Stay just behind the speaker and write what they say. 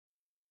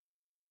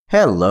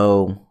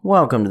Hello,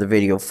 welcome to the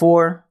video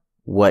for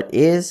what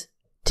is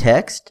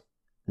text,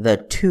 the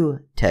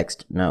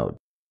toText node.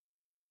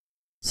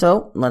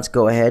 So let's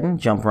go ahead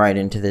and jump right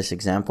into this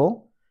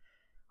example.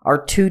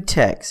 Our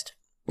toText,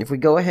 if we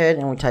go ahead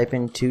and we type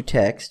in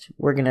toText,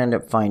 we're going to end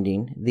up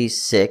finding these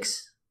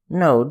 6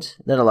 nodes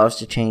that allow us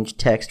to change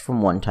text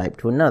from one type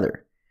to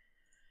another.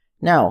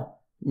 Now,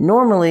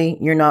 normally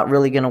you're not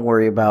really going to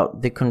worry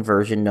about the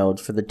conversion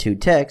nodes for the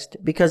toText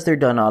because they're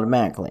done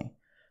automatically.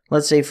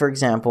 Let's say, for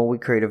example, we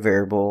create a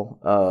variable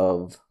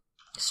of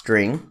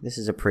string. This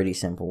is a pretty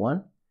simple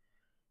one.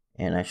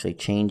 And actually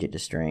change it to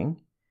string.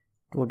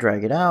 We'll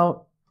drag it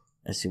out.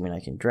 Assuming I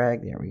can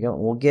drag. There we go.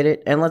 We'll get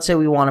it. And let's say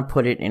we want to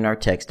put it in our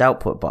text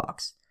output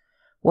box.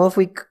 Well, if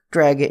we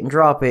drag it and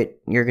drop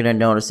it, you're going to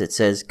notice it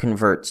says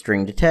convert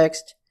string to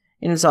text.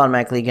 And it's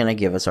automatically going to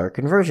give us our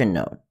conversion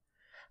node.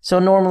 So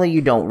normally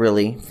you don't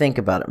really think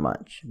about it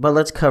much. But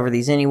let's cover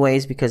these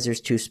anyways because there's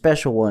 2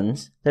 special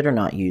ones that are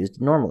not used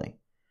normally.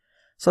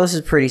 So this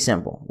is pretty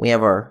simple. We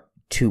have our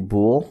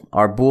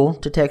bool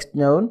to text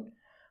node,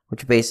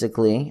 which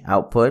basically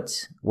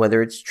outputs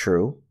whether it's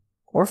true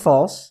or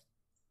false,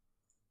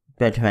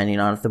 depending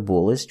on if the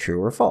bool is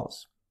true or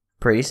false.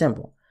 Pretty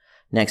simple.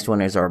 Next one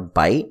is our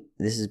byte.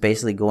 This is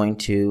basically going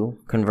to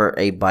convert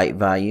a byte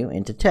value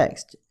into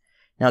text.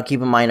 Now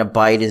keep in mind a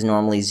byte is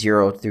normally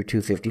 0 through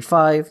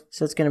 255,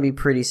 so it's going to be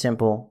pretty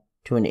simple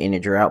to an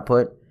integer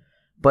output.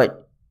 But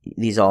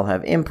these all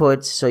have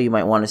inputs, so you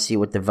might want to see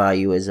what the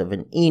value is of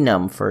an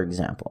enum, for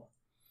example.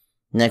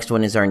 Next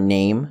one is our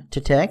name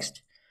to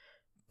text.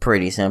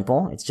 Pretty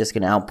simple. It's just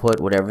going to output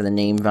whatever the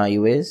name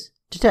value is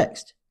to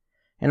text.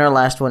 And our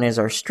last one is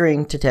our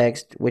string to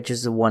text, which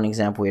is the one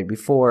example we had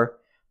before,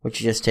 which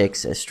just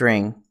takes a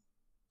string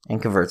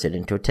and converts it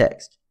into a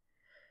text.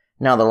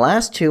 Now the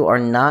last 2 are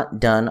not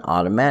done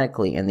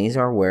automatically, and these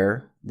are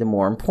where the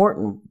more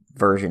important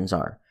versions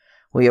are.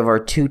 We have our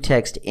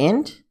toText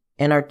int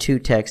and our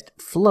toText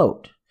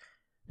float.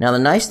 Now the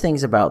nice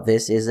things about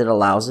this is it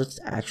allows us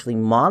to actually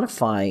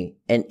modify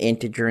an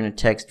integer and a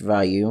text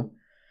value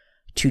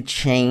to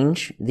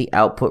change the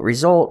output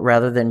result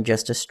rather than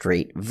just a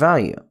straight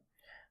value.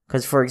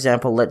 Because for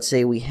example, let's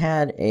say we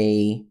had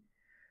let's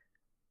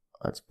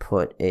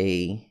put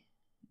a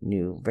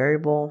new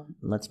variable.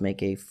 Let's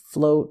make a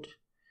float.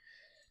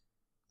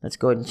 Let's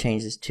go ahead and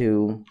change this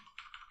to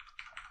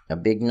a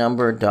big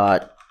number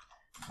dot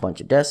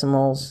bunch of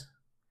decimals.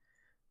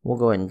 We'll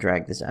go ahead and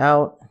drag this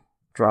out,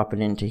 drop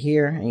it into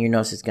here, and you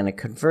notice it's going to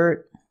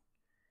convert.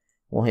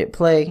 We'll hit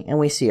play, and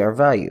we see our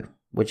value,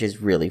 which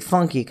is really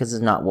funky because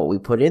it's not what we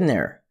put in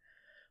there.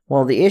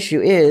 Well, the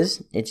issue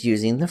is it's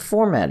using the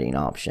formatting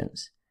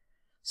options.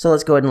 So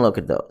let's go ahead and look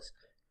at those.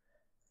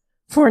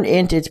 For an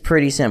int, it's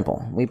pretty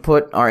simple. We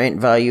put our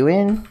int value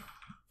in,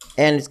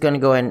 and it's going to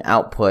go ahead and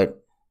output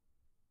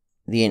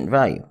the int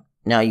value.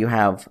 Now you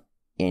have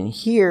in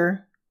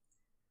here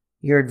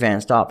your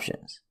advanced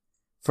options.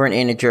 For an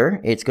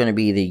integer, it's going to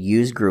be the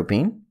use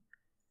grouping.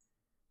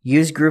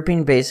 Use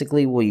grouping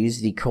basically will use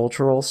the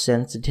cultural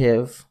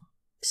sensitive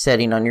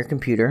setting on your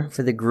computer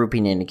for the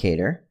grouping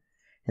indicator.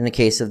 In the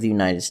case of the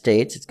United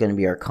States, it's going to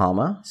be our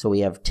comma. So we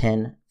have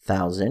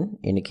 10,000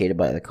 indicated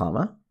by the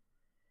comma.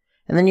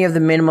 And then you have the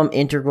minimum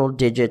integral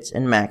digits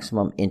and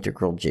maximum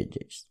integral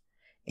digits.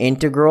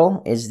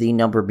 Integral is the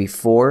number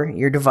before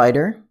your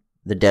divider,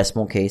 the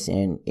decimal case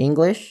in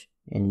English,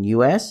 in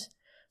US.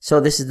 So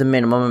this is the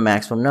minimum and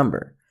maximum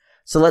number.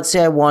 So let's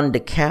say I wanted to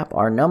cap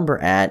our number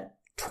at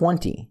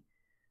 20.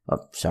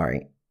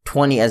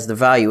 20 as the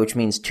value, which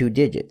means 2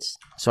 digits.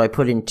 So I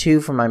put in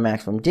 2 for my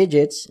maximum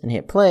digits and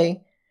hit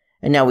play.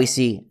 And now we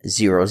see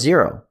 0,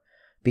 0.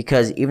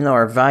 Because even though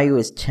our value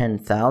is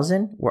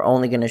 10,000, we're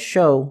only going to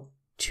show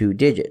 2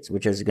 digits,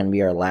 which is going to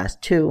be our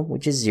last 2,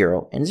 which is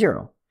 0 and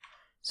 0.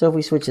 So if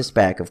we switch this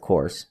back, of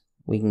course,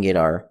 we can get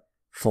our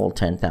full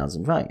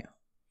 10,000 value.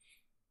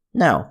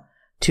 Now,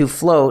 to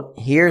float,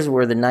 here's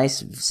where the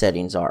nice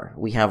settings are.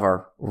 We have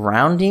our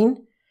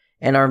rounding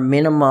and our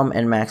minimum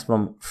and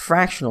maximum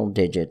fractional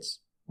digits,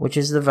 which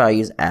is the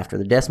values after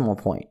the decimal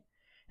point.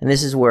 And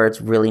this is where it's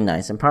really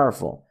nice and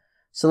powerful.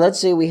 So let's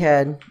say we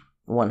had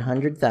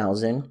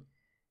 100,000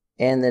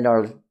 and then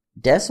our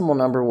decimal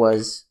number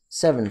was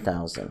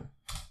 7,000.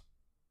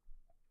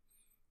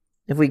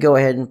 If we go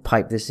ahead and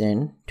pipe this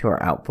in to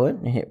our output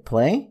and hit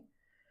play,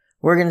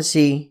 we're going to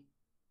see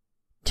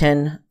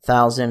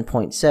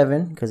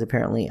 10,000.7 because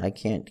apparently I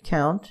can't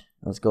count.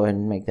 Let's go ahead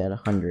and make that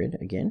 100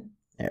 again.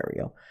 There we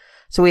go.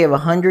 So we have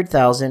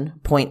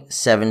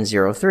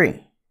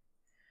 100,000.703.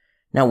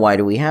 Now why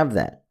do we have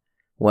that?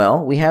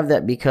 Well, we have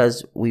that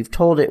because we've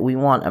told it we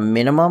want a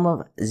minimum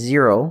of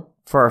 0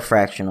 for our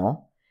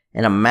fractional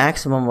and a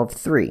maximum of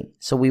 3.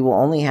 So we will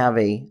only have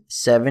a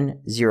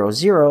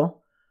 700,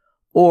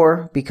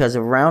 or because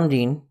of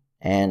rounding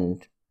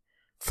and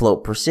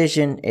float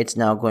precision, it's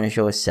now going to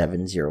show a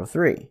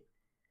 703.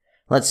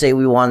 Let's say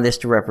we want this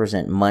to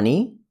represent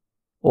money,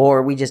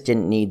 or we just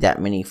didn't need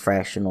that many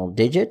fractional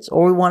digits,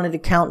 or we wanted a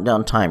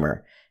countdown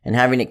timer, and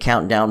having it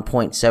count down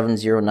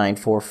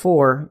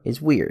 0.70944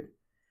 is weird.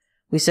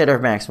 We set our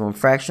maximum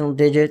fractional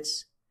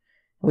digits,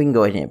 We can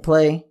go ahead and hit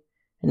play.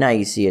 And now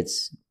you see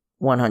it's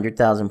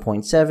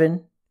 100,000.7.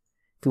 If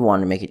we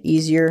want to make it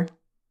easier,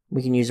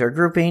 we can use our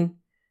grouping.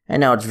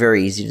 And now it's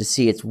very easy to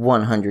see it's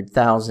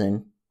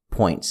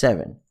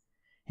 100,000.7.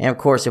 And of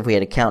course, if we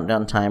had a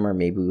countdown timer,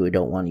 maybe we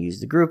don't want to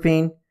use the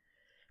grouping.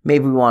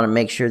 Maybe we want to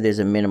make sure there's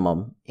a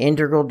minimum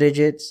integral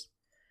digits,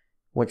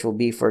 which will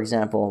be, for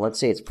example, let's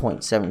say it's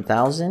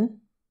 0.7,000.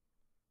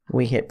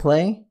 We hit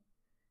play.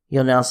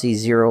 You'll now see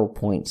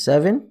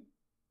 0.7.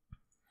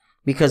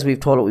 Because we've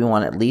told it we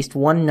want at least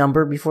one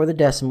number before the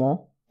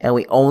decimal, and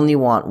we only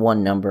want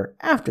one number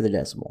after the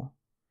decimal.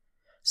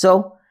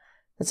 So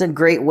that's a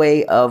great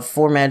way of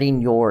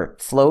formatting your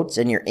floats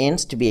and your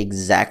ints to be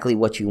exactly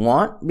what you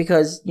want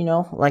because, you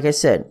know, like I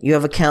said, you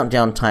have a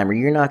countdown timer.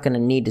 You're not going to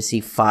need to see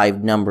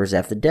 5 numbers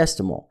after the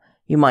decimal.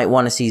 You might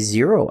want to see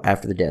 0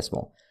 after the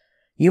decimal.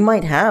 You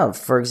might have,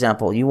 for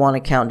example, you want a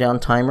countdown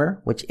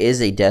timer, which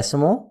is a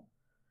decimal,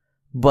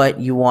 but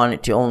you want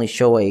it to only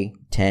show a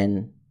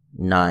 10,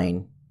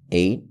 9,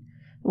 8.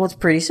 Well, it's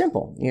pretty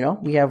simple. You know,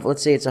 we have,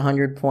 let's say it's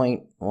 100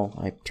 point, well,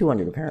 I have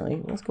 200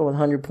 apparently. Let's go with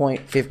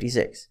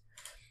 100.56.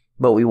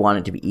 But we want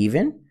it to be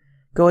even.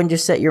 Go ahead and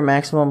just set your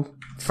maximum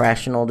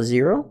fractional to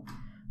 0.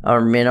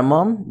 Our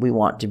minimum, we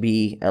want to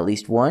be at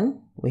least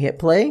 1. We hit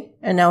play,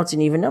 and now it's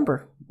an even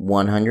number,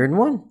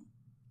 101.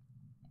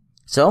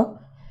 So,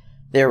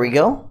 there we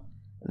go.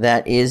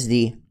 That is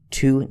the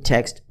 2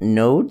 text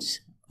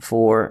nodes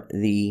for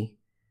the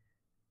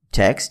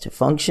text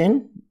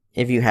function.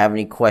 If you have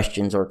any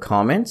questions or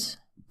comments,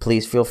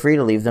 please feel free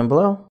to leave them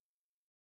below.